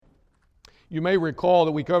You may recall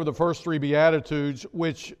that we covered the first three Beatitudes,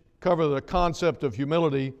 which cover the concept of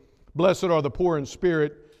humility. Blessed are the poor in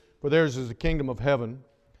spirit, for theirs is the kingdom of heaven.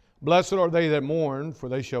 Blessed are they that mourn, for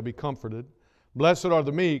they shall be comforted. Blessed are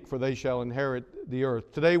the meek, for they shall inherit the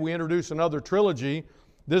earth. Today we introduce another trilogy,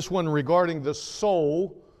 this one regarding the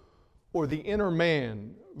soul or the inner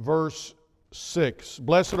man. Verse 6.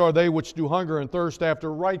 Blessed are they which do hunger and thirst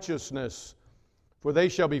after righteousness, for they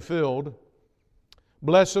shall be filled.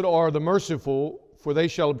 Blessed are the merciful, for they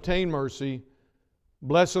shall obtain mercy.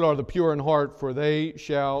 Blessed are the pure in heart, for they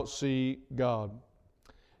shall see God.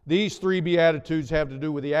 These three Beatitudes have to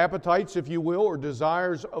do with the appetites, if you will, or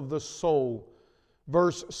desires of the soul.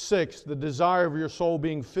 Verse 6, the desire of your soul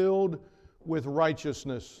being filled with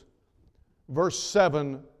righteousness. Verse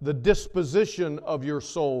 7, the disposition of your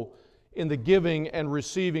soul in the giving and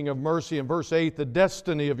receiving of mercy. And verse 8, the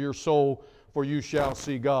destiny of your soul, for you shall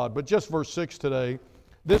see God. But just verse 6 today.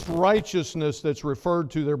 This righteousness that's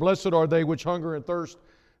referred to there, blessed are they which hunger and thirst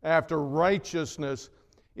after righteousness,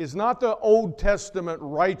 is not the Old Testament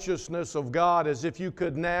righteousness of God as if you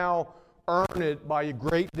could now earn it by a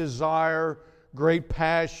great desire, great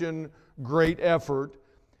passion, great effort.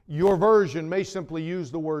 Your version may simply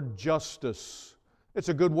use the word justice. It's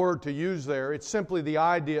a good word to use there. It's simply the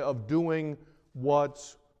idea of doing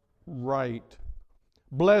what's right.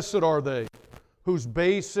 Blessed are they whose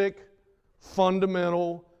basic,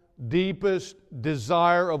 fundamental, deepest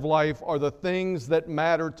desire of life are the things that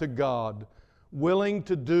matter to God, willing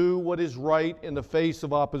to do what is right in the face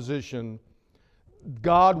of opposition.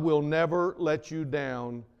 God will never let you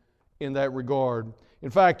down in that regard. In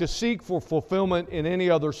fact, to seek for fulfillment in any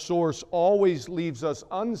other source always leaves us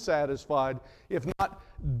unsatisfied, if not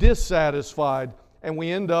dissatisfied, and we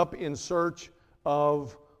end up in search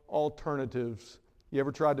of alternatives. You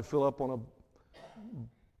ever tried to fill up on a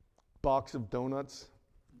box of donuts?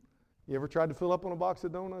 You ever tried to fill up on a box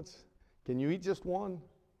of donuts? Can you eat just one?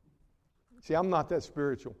 See, I'm not that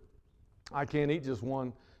spiritual. I can't eat just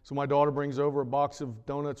one. So my daughter brings over a box of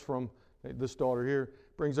donuts from, this daughter here,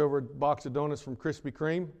 brings over a box of donuts from Krispy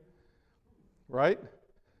Kreme, right?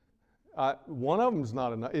 One of them's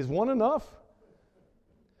not enough. Is one enough?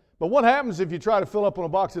 But what happens if you try to fill up on a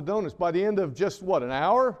box of donuts? By the end of just, an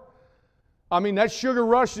hour? I mean, that sugar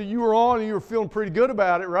rush that you were on, and you were feeling pretty good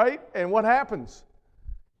about it, right? And what happens?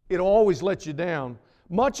 It always lets you down.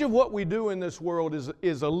 Much of what we do in this world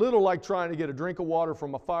is a little like trying to get a drink of water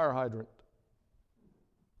from a fire hydrant,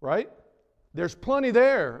 right? There's plenty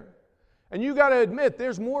there. And you got to admit,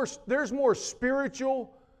 there's more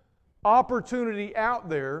spiritual opportunity out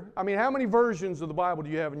there. I mean, how many versions of the Bible do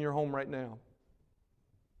you have in your home right now?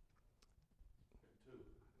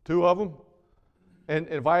 Two of them? And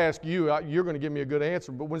if I ask you, you're going to give me a good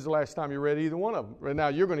answer, but when's the last time you read either one of them? Right now,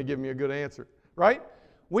 you're going to give me a good answer, right?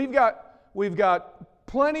 We've got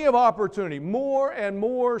plenty of opportunity, more and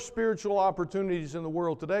more spiritual opportunities in the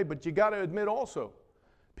world today, but you got to admit also,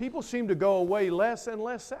 people seem to go away less and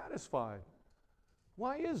less satisfied.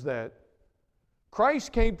 Why is that?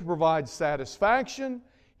 Christ came to provide satisfaction.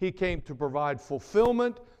 He came to provide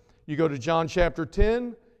fulfillment. You go to John chapter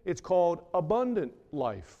 10, it's called abundant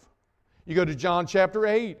life. You go to John chapter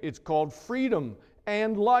 8, it's called freedom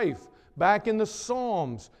and life. Back in the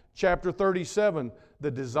Psalms, chapter 37,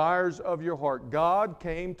 the desires of your heart. God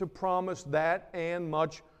came to promise that and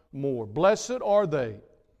much more. Blessed are they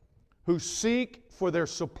who seek for their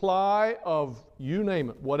supply of, you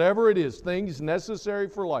name it, whatever it is, things necessary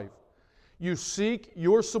for life. You seek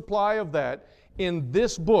your supply of that in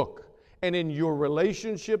this book and in your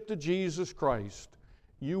relationship to Jesus Christ.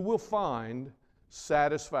 You will find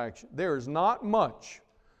satisfaction. There is not much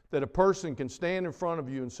that a person can stand in front of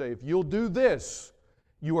you and say, if you'll do this,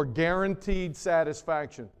 you are guaranteed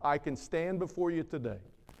satisfaction. I can stand before you today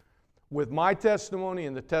with my testimony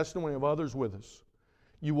and the testimony of others with us.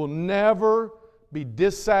 You will never be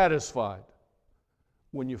dissatisfied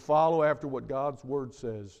when you follow after what God's Word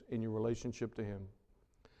says in your relationship to Him.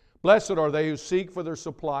 Blessed are they who seek for their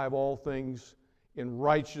supply of all things in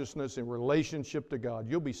righteousness, in relationship to God.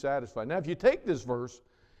 You'll be satisfied. Now, if you take this verse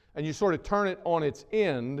and you sort of turn it on its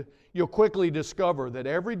end, you'll quickly discover that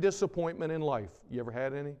every disappointment in life, you ever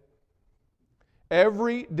had any?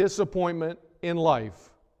 Every disappointment in life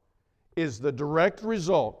is the direct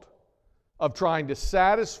result of trying to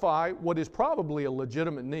satisfy what is probably a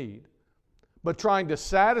legitimate need, but trying to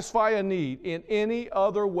satisfy a need in any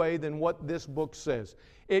other way than what this book says.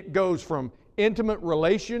 It goes from intimate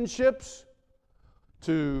relationships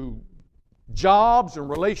to jobs and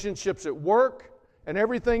relationships at work and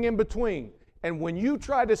everything in between. And when you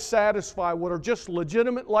try to satisfy what are just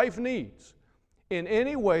legitimate life needs in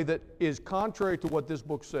any way that is contrary to what this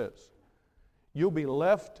book says, you'll be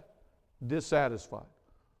left dissatisfied.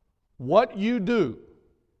 What you do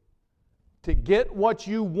to get what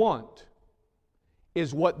you want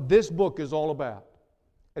is what this book is all about.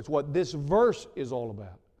 It's what this verse is all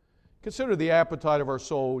about. Consider the appetite of our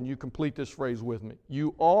soul, and you complete this phrase with me.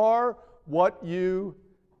 You are what you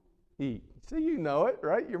eat. See, you know it,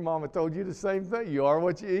 right? Your mama told you the same thing. You are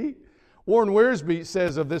what you eat. Warren Wiersbe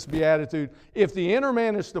says of this beatitude, if the inner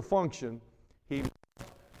man is to function, he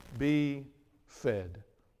must be fed.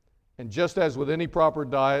 And just as with any proper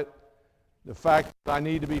diet, the fact that I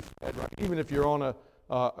need to be fed, right? Even if you're on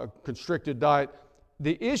a constricted diet,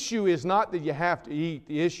 the issue is not that you have to eat.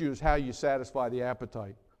 The issue is how you satisfy the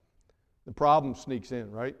appetite. The problem sneaks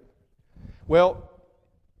in, right? Well,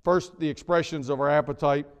 first, the expressions of our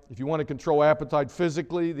appetite. If you want to control appetite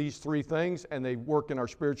physically, these three things, and they work in our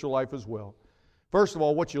spiritual life as well. First of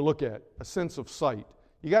all, what you look at, a sense of sight.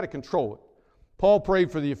 You got to control it. Paul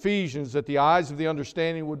prayed for the Ephesians that the eyes of the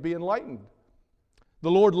understanding would be enlightened.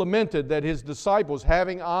 The Lord lamented that His disciples,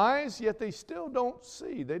 having eyes, yet they still don't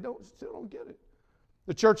see. They still don't get it.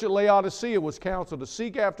 The church at Laodicea was counseled to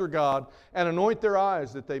seek after God and anoint their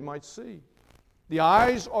eyes that they might see. The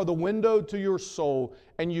eyes are the window to your soul,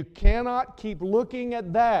 and you cannot keep looking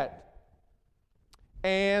at that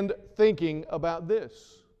and thinking about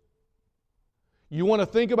this. You want to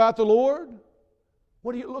think about the Lord?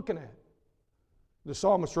 What are you looking at? The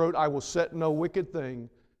psalmist wrote, I will set no wicked thing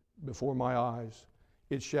before my eyes.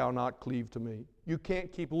 It shall not cleave to me. You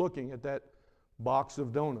can't keep looking at that box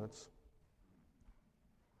of donuts.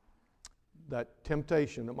 That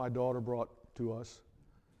temptation that my daughter brought to us.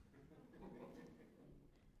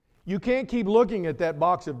 You can't keep looking at that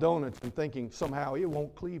box of donuts and thinking somehow it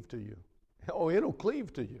won't cleave to you. Oh, it'll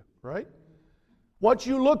cleave to you, right? What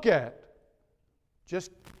you look at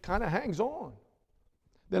just kind of hangs on.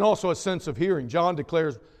 Then also a sense of hearing. John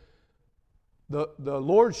declares, the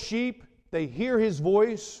Lord's sheep, they hear His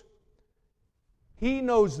voice. He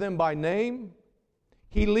knows them by name.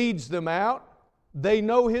 He leads them out. They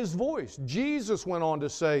know His voice. Jesus went on to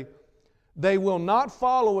say, they will not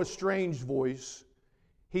follow a strange voice.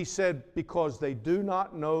 He said, because they do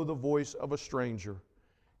not know the voice of a stranger.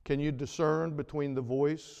 Can you discern between the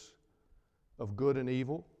voice of good and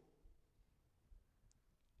evil?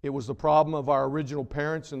 It was the problem of our original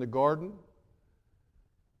parents in the garden.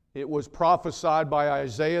 It was prophesied by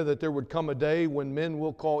Isaiah that there would come a day when men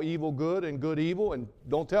will call evil good and good evil. And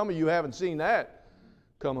don't tell me you haven't seen that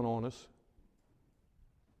coming on us.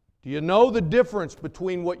 Do you know the difference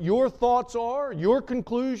between what your thoughts are, your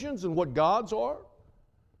conclusions, and what God's are?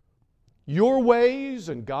 Your ways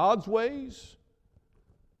and God's ways?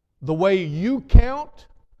 The way you count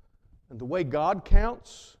and the way God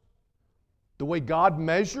counts? The way God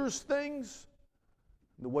measures things?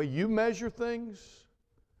 The way you measure things?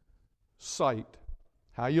 Sight,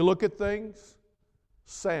 how you look at things.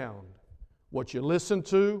 Sound, what you listen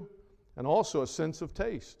to, and also a sense of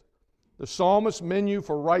taste. The psalmist's menu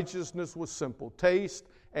for righteousness was simple. Taste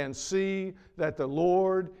and see that the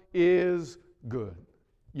Lord is good.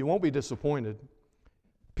 You won't be disappointed.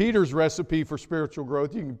 Peter's recipe for spiritual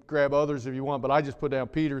growth, you can grab others if you want, but I just put down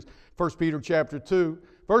Peter's. 1 Peter chapter 2.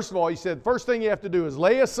 First of all, he said, first thing you have to do is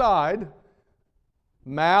lay aside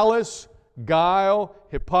malice, guile,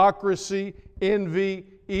 hypocrisy, envy,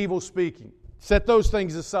 evil speaking. Set those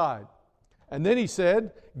things aside. And then he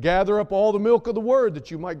said, gather up all the milk of the Word that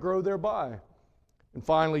you might grow thereby. And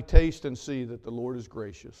finally, taste and see that the Lord is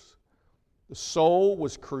gracious. The soul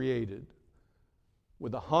was created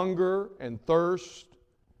with a hunger and thirst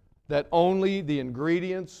that only the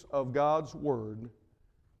ingredients of God's Word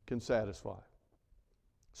can satisfy.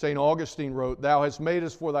 St. Augustine wrote, Thou hast made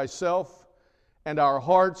us for Thyself, and our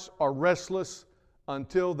hearts are restless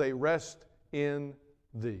until they rest in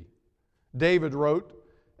Thee. David wrote,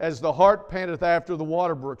 As the hart panteth after the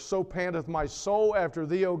water brook, so panteth my soul after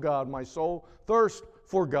Thee, O God. My soul thirsts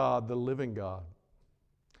for God, the living God.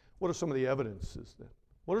 What are some of the evidences then?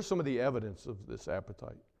 What are some of the evidence of this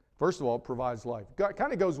appetite? First of all, it provides life. It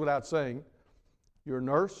kind of goes without saying. You're a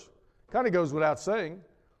nurse. Kind of goes without saying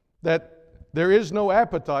that there is no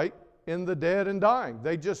appetite in the dead and dying.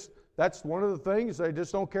 That's one of the things, they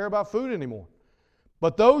just don't care about food anymore.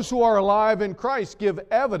 But those who are alive in Christ give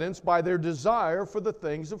evidence by their desire for the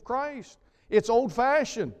things of Christ. It's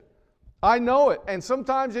old-fashioned. I know it. And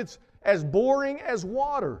sometimes it's as boring as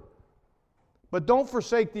water. But don't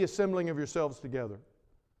forsake the assembling of yourselves together.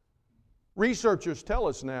 Researchers tell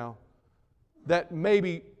us now that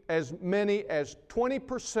maybe as many as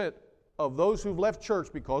 20% of those who've left church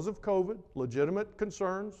because of COVID, legitimate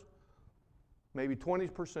concerns, maybe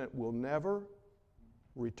 20% will never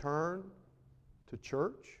return to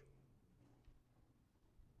church.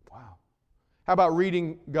 Wow. How about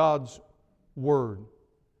reading God's Word,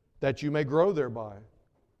 that you may grow thereby?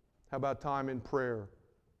 How about time in prayer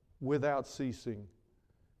without ceasing?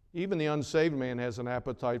 Even the unsaved man has an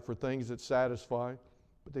appetite for things that satisfy,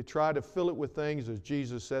 but they try to fill it with things, as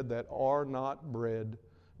Jesus said, that are not bread,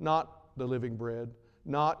 not the living bread,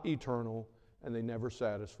 not eternal, and they never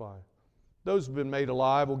satisfy. Those who have been made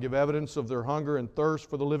alive will give evidence of their hunger and thirst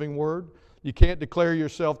for the living Word. You can't declare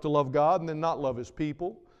yourself to love God and then not love His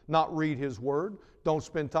people, not read His Word, don't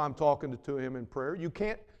spend time talking to Him in prayer. You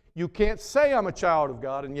can't say I'm a child of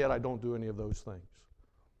God and yet I don't do any of those things.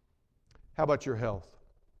 How about your health?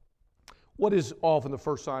 What is often the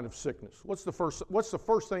first sign of sickness? What's the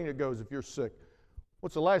first thing that goes if you're sick?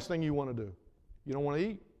 What's the last thing you want to do? You don't want to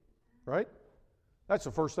eat, right? That's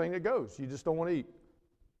the first thing that goes. You just don't want to eat.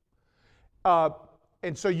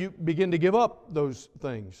 And so you begin to give up those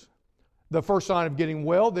things. The first sign of getting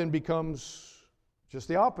well then becomes just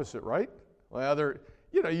the opposite, right? Well,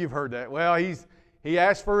 you've heard that. Well, he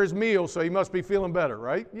asked for his meal, so he must be feeling better,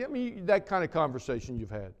 right? I mean, that kind of conversation you've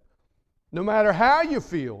had. No matter how you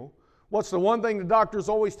feel, what's the one thing the doctors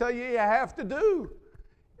always tell you have to do?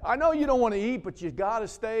 I know you don't want to eat, but you got to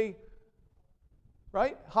stay,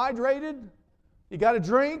 right, hydrated. You got to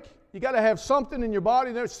drink. You got to have something in your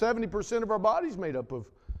body. There's 70% of our body's made up of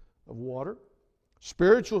water.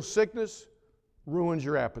 Spiritual sickness ruins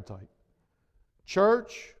your appetite.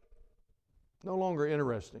 Church, no longer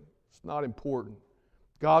interesting. It's not important.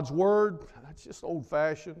 God's Word, that's just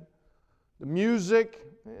old-fashioned. The music,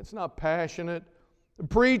 it's not passionate. The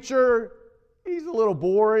preacher, he's a little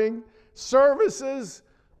boring. Services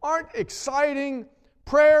aren't exciting.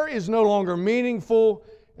 Prayer is no longer meaningful.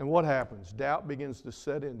 And what happens? Doubt begins to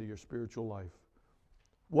set into your spiritual life.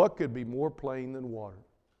 What could be more plain than water?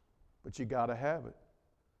 But you got to have it.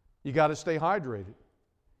 You got to stay hydrated.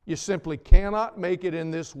 You simply cannot make it in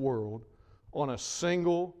this world on a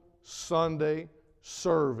single Sunday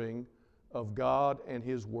serving of God and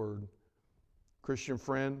His Word. Christian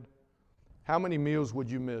friend, how many meals would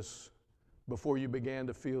you miss before you began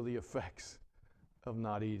to feel the effects of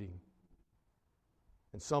not eating?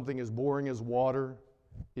 And something as boring as water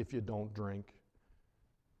if you don't drink.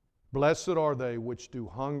 Blessed are they which do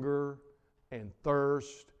hunger and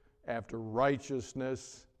thirst after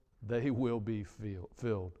righteousness, they will be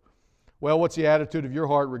filled. Well, what's the attitude of your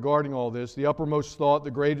heart regarding all this? The uppermost thought,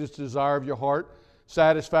 the greatest desire of your heart.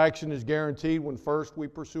 Satisfaction is guaranteed when first we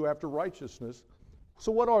pursue after righteousness.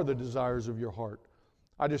 So what are the desires of your heart?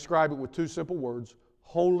 I describe it with two simple words: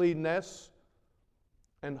 holiness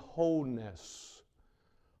and wholeness.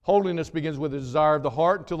 Holiness begins with the desire of the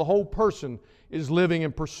heart until the whole person is living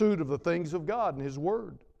in pursuit of the things of God and His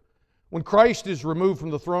Word. When Christ is removed from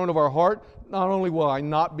the throne of our heart, not only will I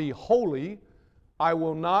not be holy, I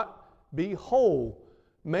will not be whole,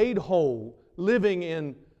 made whole, living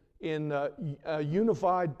in a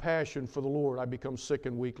unified passion for the Lord. I become sick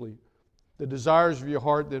and weakly. The desires of your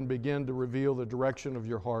heart then begin to reveal the direction of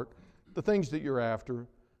your heart, the things that you're after,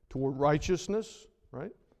 toward righteousness,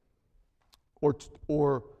 right?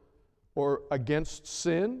 Or against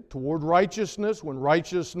sin, toward righteousness. When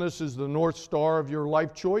righteousness is the north star of your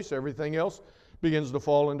life choice, everything else begins to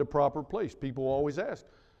fall into proper place. People always ask,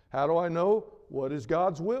 how do I know what is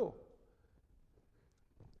God's will?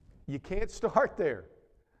 You can't start there.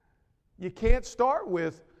 You can't start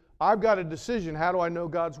with, I've got a decision, how do I know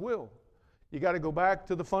God's will? You got to go back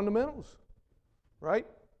to the fundamentals, right?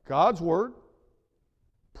 God's Word,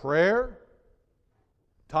 prayer,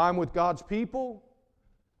 time with God's people,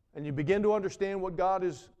 and you begin to understand what God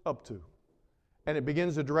is up to. And it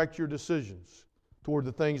begins to direct your decisions toward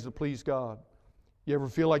the things that please God. You ever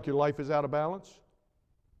feel like your life is out of balance?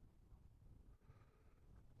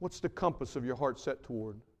 What's the compass of your heart set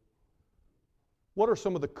toward? What are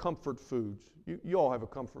some of the comfort foods? You all have a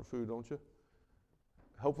comfort food, don't you?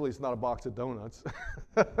 Hopefully it's not a box of donuts.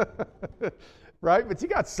 Right? But you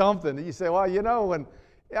got something that you say, well, you know, and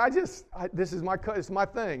this is it's my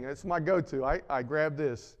thing. It's my go-to. I grab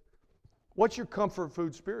this. What's your comfort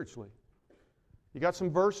food spiritually? You got some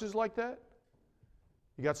verses like that?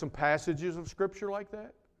 You got some passages of Scripture like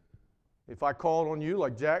that? If I called on you,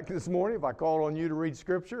 like Jack this morning, if I called on you to read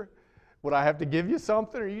Scripture, would I have to give you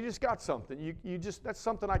something, or you just got something? You just, that's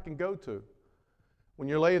something I can go to. When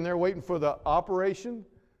you're laying there waiting for the operation,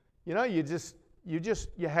 you know, you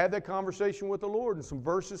had that conversation with the Lord and some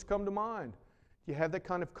verses come to mind. You have that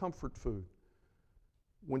kind of comfort food.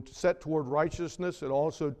 When set toward righteousness, it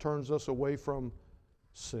also turns us away from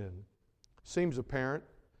sin. Seems apparent.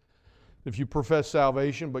 If you profess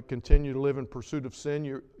salvation but continue to live in pursuit of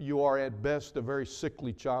sin, you are at best a very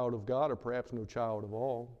sickly child of God, or perhaps no child of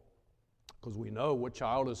all. because we know what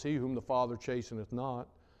child is he whom the Father chasteneth not.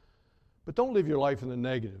 But don't live your life in the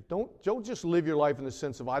negative. Don't just live your life in the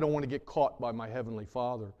sense of, I don't want to get caught by my Heavenly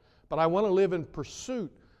Father, but I want to live in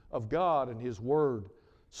pursuit of God and His Word.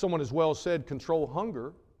 Someone has well said, control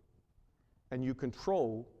hunger and you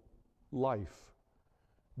control life.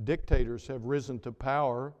 Dictators have risen to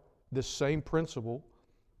power, this same principle.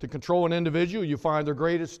 To control an individual, you find their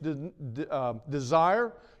greatest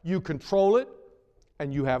desire, you control it,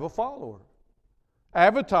 and you have a follower.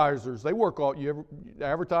 Advertisers, they work all,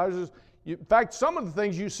 advertisers, in fact, some of the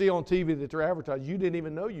things you see on TV that they're advertising, you didn't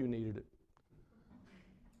even know you needed it.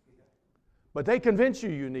 But they convince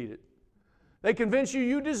you need it. They convince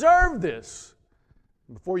you deserve this.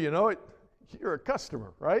 Before you know it, you're a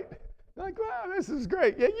customer, right? You're like, wow, this is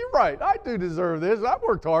great. Yeah, you're right. I do deserve this. I've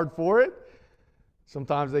worked hard for it.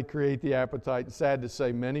 Sometimes they create the appetite. And sad to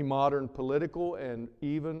say, many modern political and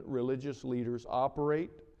even religious leaders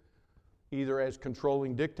operate either as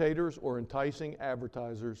controlling dictators or enticing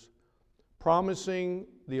advertisers, promising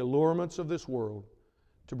the allurements of this world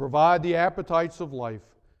to provide the appetites of life,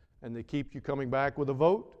 and they keep you coming back with a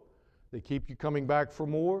vote. They keep you coming back for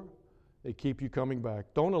more. They keep you coming back.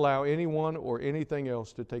 Don't allow anyone or anything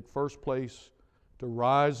else to take first place, to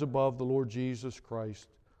rise above the Lord Jesus Christ.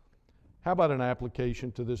 How about an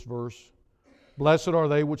application to this verse? Blessed are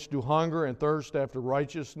they which do hunger and thirst after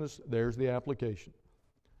righteousness. There's the application.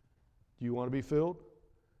 Do you want to be filled?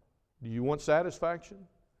 Do you want satisfaction?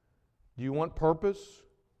 Do you want purpose?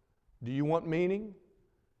 Do you want meaning?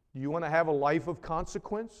 Do you want to have a life of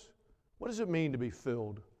consequence? What does it mean to be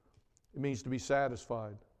filled? It means to be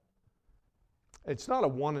satisfied. It's not a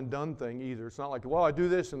one and done thing either. It's not like, well, I do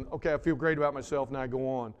this and okay, I feel great about myself, now I go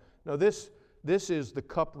on. No, this is the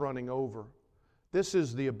cup running over. This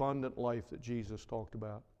is the abundant life that Jesus talked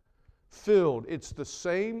about. Filled. It's the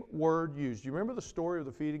same word used. You remember the story of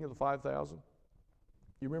the feeding of the 5,000?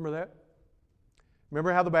 You remember that?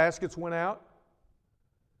 Remember how the baskets went out?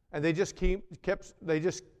 And they just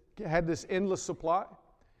had this endless supply?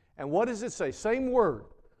 And what does it say? Same word.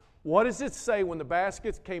 What does it say when the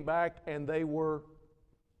baskets came back and they were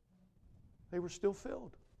still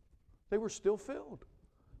filled? They were still filled.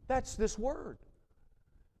 That's this word.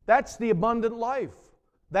 That's the abundant life.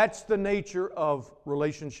 That's the nature of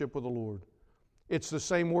relationship with the Lord. It's the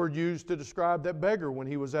same word used to describe that beggar when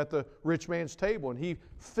he was at the rich man's table and he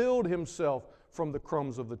filled himself from the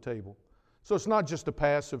crumbs of the table. So it's not just a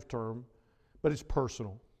passive term, but it's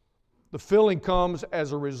personal. The filling comes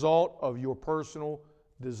as a result of your personal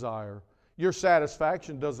desire. Your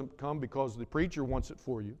satisfaction doesn't come because the preacher wants it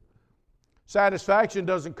for you. Satisfaction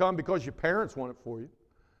doesn't come because your parents want it for you.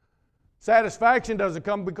 Satisfaction doesn't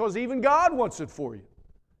come because even God wants it for you.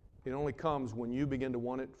 It only comes when you begin to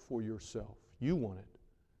want it for yourself. You want it.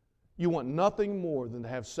 You want nothing more than to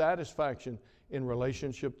have satisfaction in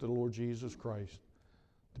relationship to the Lord Jesus Christ.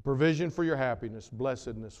 The provision for your happiness,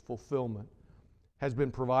 blessedness, fulfillment has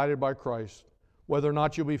been provided by Christ. Whether or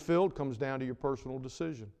not you'll be filled comes down to your personal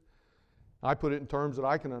decision. I put it in terms that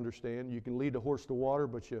I can understand. You can lead a horse to water,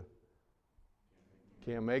 but you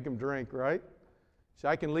can't make him drink, right? See,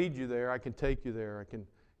 I can lead you there. I can take you there. I can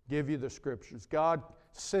give you the Scriptures. God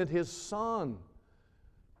sent His Son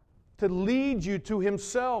to lead you to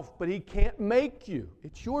Himself, but He can't make you.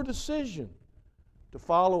 It's your decision to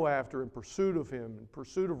follow after in pursuit of Him, in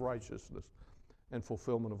pursuit of righteousness and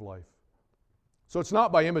fulfillment of life. So it's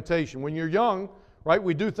not by imitation. When you're young, right,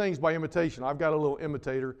 we do things by imitation. I've got a little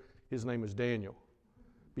imitator. His name is Daniel.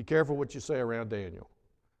 Be careful what you say around Daniel,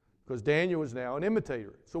 because Daniel is now an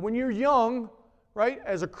imitator. So when you're young, right,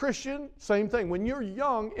 as a Christian, same thing. When you're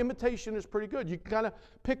young, imitation is pretty good. You kind of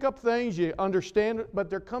pick up things, you understand it, but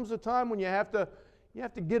there comes a time when you have to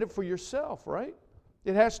get it for yourself, right?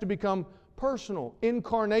 It has to become personal,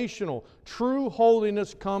 incarnational. True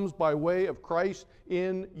holiness comes by way of Christ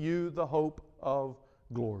in you, the hope of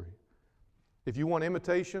glory. If you want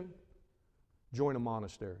imitation, join a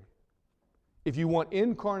monastery. If you want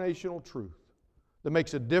incarnational truth that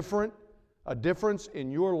makes a difference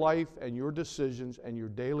in your life and your decisions and your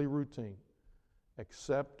daily routine,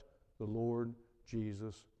 accept the Lord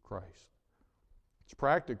Jesus Christ. It's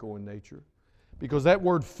practical in nature because that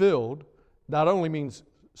word filled not only means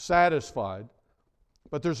satisfied,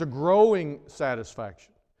 but there's a growing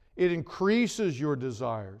satisfaction. It increases your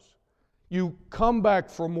desires. You come back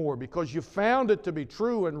for more because you found it to be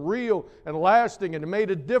true and real and lasting and it made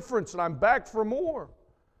a difference, and I'm back for more.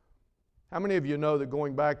 How many of you know that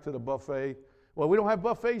going back to the buffet, well, we don't have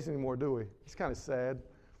buffets anymore, do we? It's kind of sad.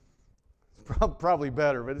 It's probably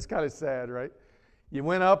better, but it's kind of sad, right? You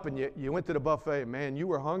went up and you went to the buffet, and man, you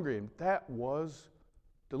were hungry, and that was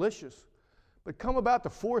delicious. But come about the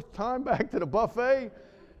fourth time back to the buffet,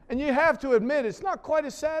 and you have to admit it's not quite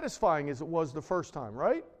as satisfying as it was the first time,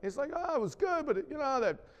 right? It's like, oh, it was good, but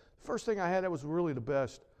that first thing I had, that was really the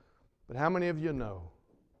best. But how many of you know?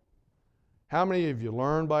 How many of you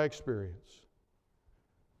learn by experience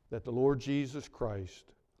that the Lord Jesus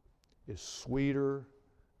Christ is sweeter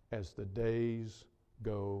as the days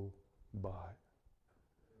go by?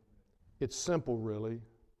 It's simple, really.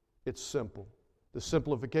 It's simple. The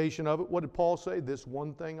simplification of it, what did Paul say? This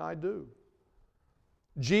one thing I do.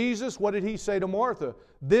 Jesus, what did he say to Martha?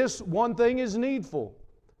 This one thing is needful.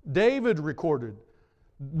 David recorded,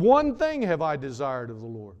 one thing have I desired of the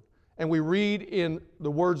Lord. And we read in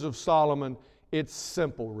the words of Solomon, it's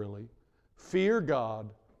simple, really. Fear God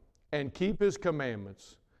and keep His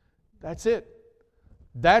commandments. That's it.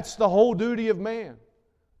 That's the whole duty of man.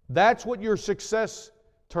 That's what your success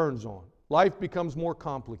turns on. Life becomes more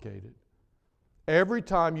complicated. Every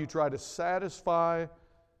time you try to satisfy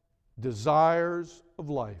desires of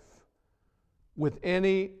life with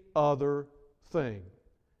any other thing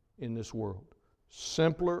in this world,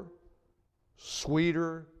 simpler,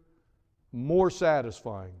 sweeter, more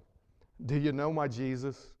satisfying. Do you know my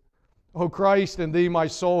Jesus? O Christ, in Thee my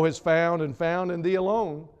soul has found, and found in Thee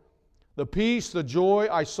alone the peace, the joy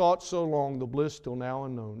I sought so long, the bliss till now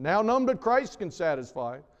unknown. Now none but Christ can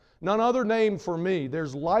satisfy. None other name for me.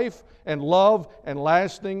 There's life and love and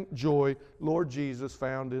lasting joy, Lord Jesus,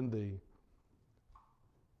 found in Thee.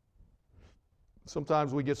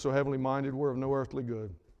 Sometimes we get so heavenly minded we're of no earthly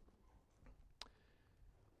good.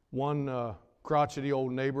 One crotchety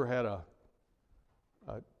old neighbor had a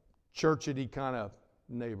churchety kind of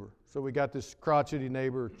neighbor. So we got this crotchety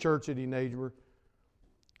neighbor, churchety neighbor.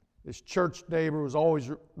 This church neighbor was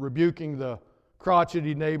always rebuking the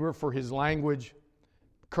crotchety neighbor for his language,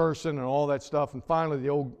 cursing and all that stuff. And finally,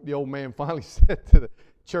 the old man finally said to the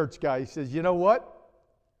church guy, he says, you know what?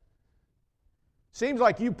 Seems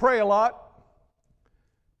like you pray a lot,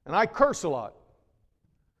 and I curse a lot.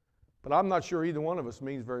 But I'm not sure either one of us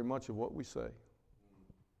means very much of what we say.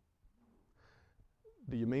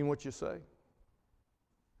 Do you mean what you say?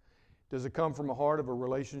 Does it come from a heart of a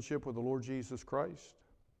relationship with the Lord Jesus Christ?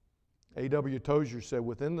 A.W. Tozer said,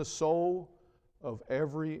 within the soul of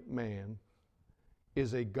every man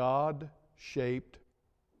is a God-shaped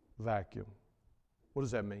vacuum. What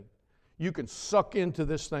does that mean? You can suck into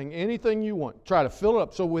this thing anything you want. Try to fill it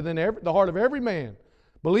up. So within the heart of every man,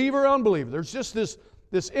 believer or unbeliever, there's just this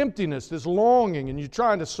emptiness, this longing, and you're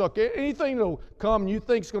trying to suck anything that will come and you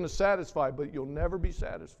think is going to satisfy, but you'll never be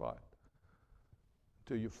satisfied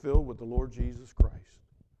until you're filled with the Lord Jesus Christ,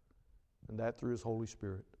 and that through His Holy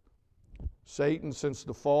Spirit. Satan, since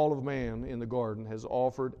the fall of man in the garden, has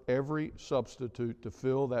offered every substitute to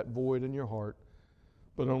fill that void in your heart,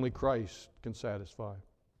 but only Christ can satisfy.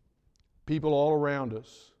 People all around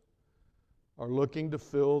us are looking to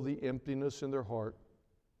fill the emptiness in their heart,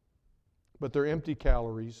 but they're empty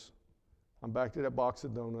calories. I'm back to that box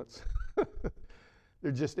of donuts.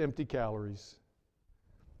 They're just empty calories.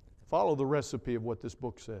 Follow the recipe of what this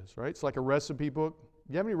book says, right? It's like a recipe book.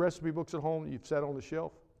 You have any recipe books at home that you've set on the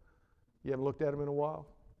shelf? You haven't looked at them in a while?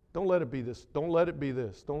 Don't let it be this. Don't let it be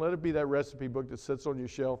this. Don't let it be that recipe book that sits on your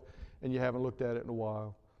shelf and you haven't looked at it in a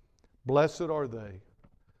while. Blessed are they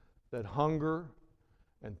that hunger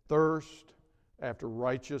and thirst after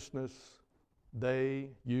righteousness.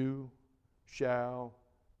 You shall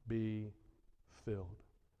be filled.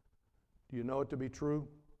 Do you know it to be true?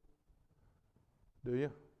 Do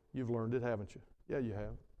you? You've learned it, haven't you? Yeah, you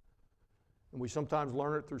have. And we sometimes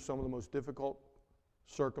learn it through some of the most difficult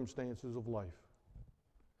circumstances of life.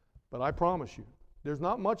 But I promise you, there's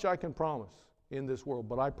not much I can promise in this world,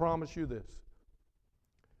 but I promise you this.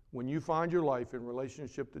 When you find your life in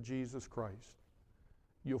relationship to Jesus Christ,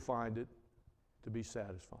 you'll find it to be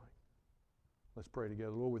satisfying. Let's pray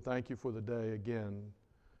together. Lord, we thank you for the day again.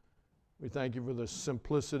 We thank you for the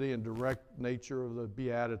simplicity and direct nature of the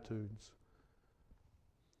Beatitudes.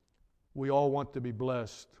 We all want to be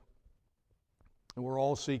blessed, and we're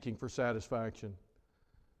all seeking for satisfaction.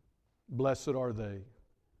 Blessed are they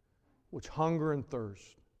which hunger and thirst.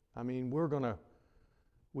 I mean,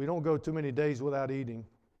 we don't go too many days without eating.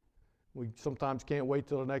 We sometimes can't wait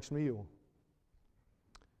till the next meal.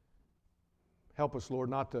 Help us, Lord,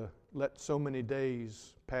 not to let so many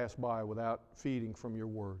days pass by without feeding from your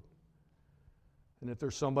word. And if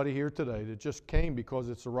there's somebody here today that just came because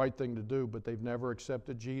it's the right thing to do, but they've never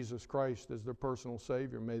accepted Jesus Christ as their personal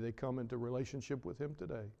Savior, may they come into relationship with Him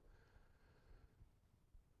today.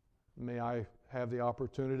 May I have the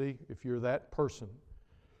opportunity, if you're that person,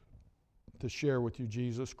 to share with you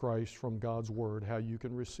Jesus Christ from God's Word, how you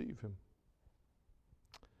can receive Him.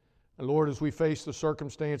 And Lord, as we face the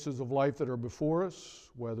circumstances of life that are before us,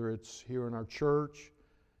 whether it's here in our church,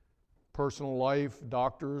 personal life,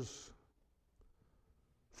 doctors,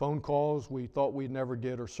 phone calls we thought we'd never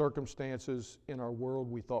get, or circumstances in our world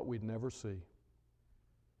we thought we'd never see,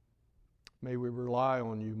 may we rely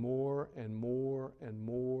on you more and more and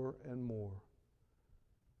more and more.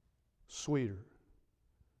 Sweeter,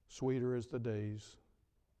 sweeter as the days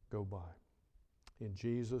go by. In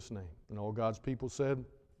Jesus' name. And all God's people said,